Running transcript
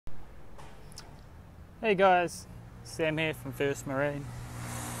Hey guys, Sam here from First Marine.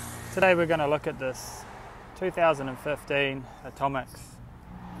 Today we're going to look at this 2015 Atomix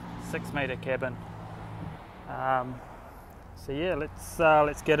 6-metre cabin. So yeah,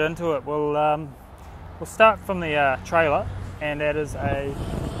 let's get into it. We'll start from the trailer, and that is a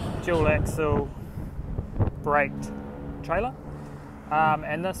dual axle braked trailer.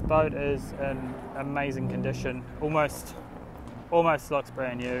 And this boat is in amazing condition. Almost looks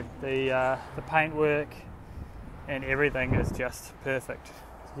brand new. The paintwork and everything is just perfect.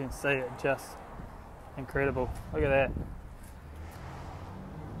 As you can see, it just incredible. Look at that.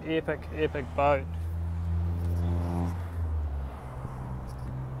 Epic boat.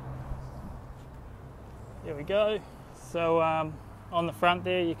 There we go. So on the front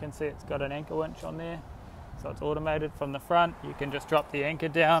there, you can see it's got an anchor winch on there. So it's automated from the front. You can just drop the anchor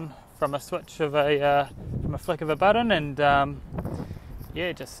down from a switch of from a flick of a button, and yeah,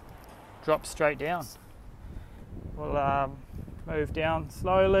 it just drops straight down. We'll move down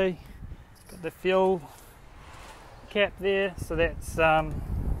slowly. Got the fuel cap there, so that's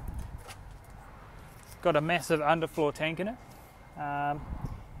got a massive underfloor tank in it.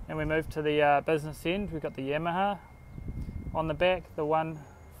 And we move to the business end. We've got the Yamaha on the back, the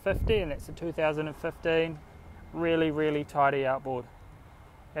 150, and that's a 2015. Really tidy outboard.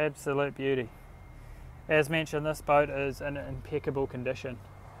 Absolute beauty. As mentioned, this boat is in impeccable condition.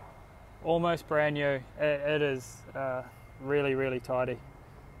 Almost brand new. It is really tidy.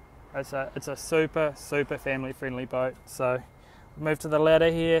 It's a super family friendly boat. So we move to the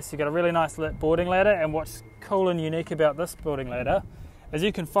ladder here. So you've got a really nice lit boarding ladder, and what's cool and unique about this boarding ladder is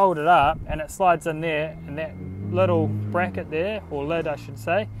you can fold it up and it slides in there, and that little bracket there, or lid I should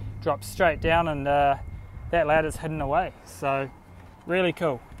say, drops straight down, and that ladder's hidden away. So really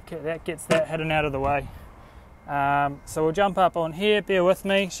cool. That gets that hidden out of the way. So we'll jump up on here. Bear with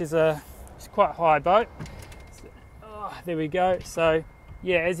me. She's quite a high boat. Oh, there we go. So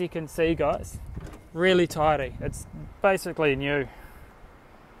yeah, as you can see, guys, really tidy. It's basically new.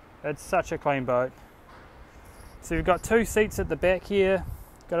 It's such a clean boat. So you've got two seats at the back here.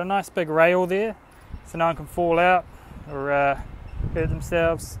 Got a nice big rail there, so no one can fall out or hurt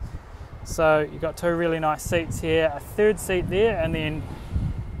themselves. So you've got two really nice seats here, a third seat there, and then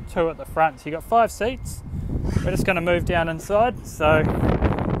two at the front. So you've got 5 seats. We're just going to move down inside. So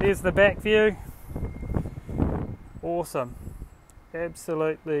there's the back view. Awesome.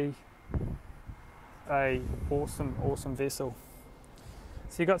 Absolutely a awesome vessel.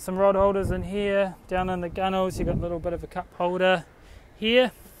 So you've got some rod holders in here. Down in the gunnels, you've got a little bit of a cup holder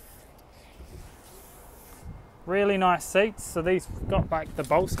here. Really nice seats. So these got like the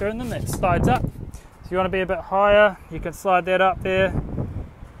bolster in them that slides up. So if you want to be a bit higher, you can slide that up there.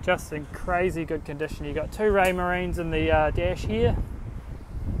 Just in crazy good condition. You've got 2 Ray Marines in the dash here,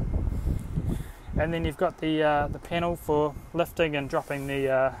 and then you've got the panel for lifting and dropping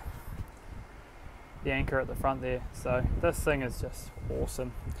the anchor at the front there. So this thing is just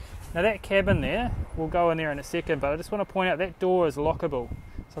awesome. Now that cabin there, we'll go in there in a second, but I just want to point out that door is lockable.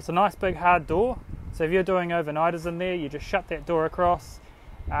 So it's a nice big hard door. So if you're doing overnighters in there, you just shut that door across,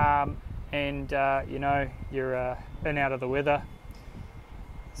 and you know, you're in out of the weather.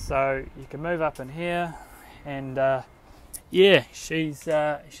 So you can move up in here, and yeah, she's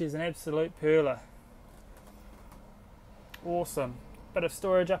an absolute pearler. Awesome. Bit of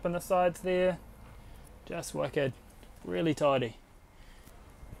storage up in the sides there. Just wicked. Really tidy.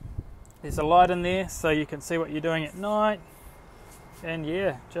 There's a light in there so you can see what you're doing at night. And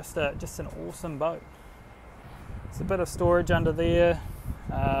yeah, just an awesome boat. There's a bit of storage under there.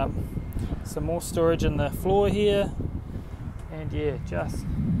 Some more storage in the floor here. And yeah, just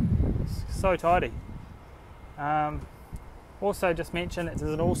so tidy. Also just mention that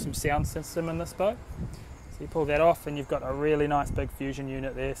there's an awesome sound system in this boat. So you pull that off and you've got a really nice big fusion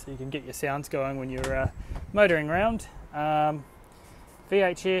unit there, so you can get your sounds going when you're motoring around.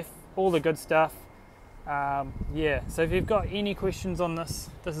 VHF, all the good stuff. Yeah, so if you've got any questions on this,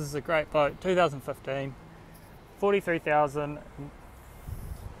 this is a great boat. 2015,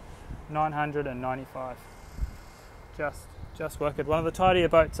 43,995. Just wicked. One of the tidier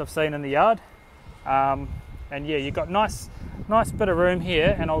boats I've seen in the yard. And yeah, you've got nice bit of room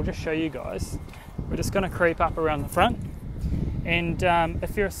here, and I'll just show you guys. We're just going to creep up around the front, and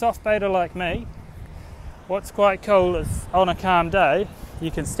if you're a soft baiter like me, what's quite cool is on a calm day you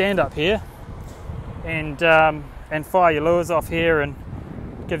can stand up here and fire your lures off here, and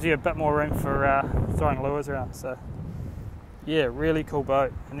it gives you a bit more room for throwing lures around. So yeah, really cool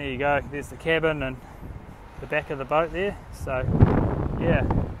boat. And there you go, there's the cabin and the back of the boat there. So yeah,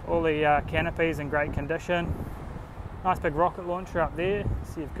 all the canopies in great condition. Nice big rocket launcher up there,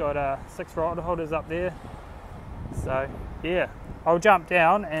 so you've got 6 rocket holders up there. So yeah, I'll jump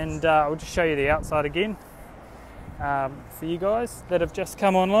down and I'll just show you the outside again for you guys that have just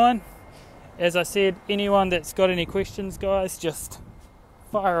come online. As I said, anyone that's got any questions, guys, just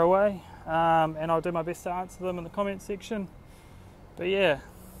fire away, and I'll do my best to answer them in the comment section. But yeah,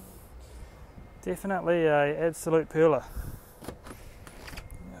 definitely a absolute pearler.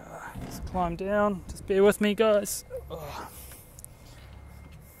 Just climb down, just bear with me, guys. Oh.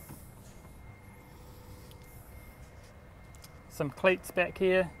 Some cleats back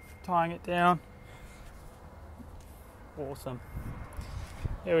here, tying it down. Awesome.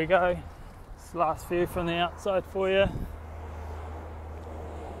 Here we go. It's the last view from the outside for you.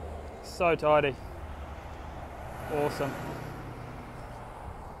 So tidy. Awesome.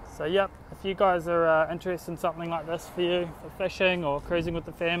 So yep, if you guys are interested in something like this for you, for fishing or cruising with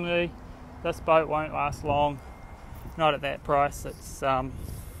the family, this boat won't last long. Not at that price. It's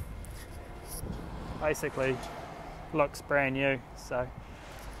basically looks brand new. So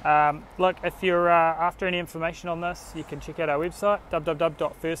look, if you're after any information on this, you can check out our website,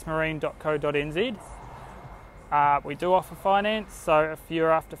 www.firstmarine.co.nz. We do offer finance, so if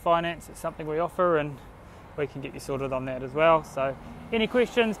you're after finance, it's something we offer, and we can get you sorted on that as well. So any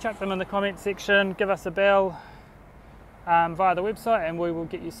questions, chuck them in the comment section, give us a bell via the website, and we will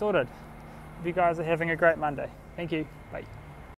get you sorted. Hope you guys are having a great Monday. Thank you. Bye.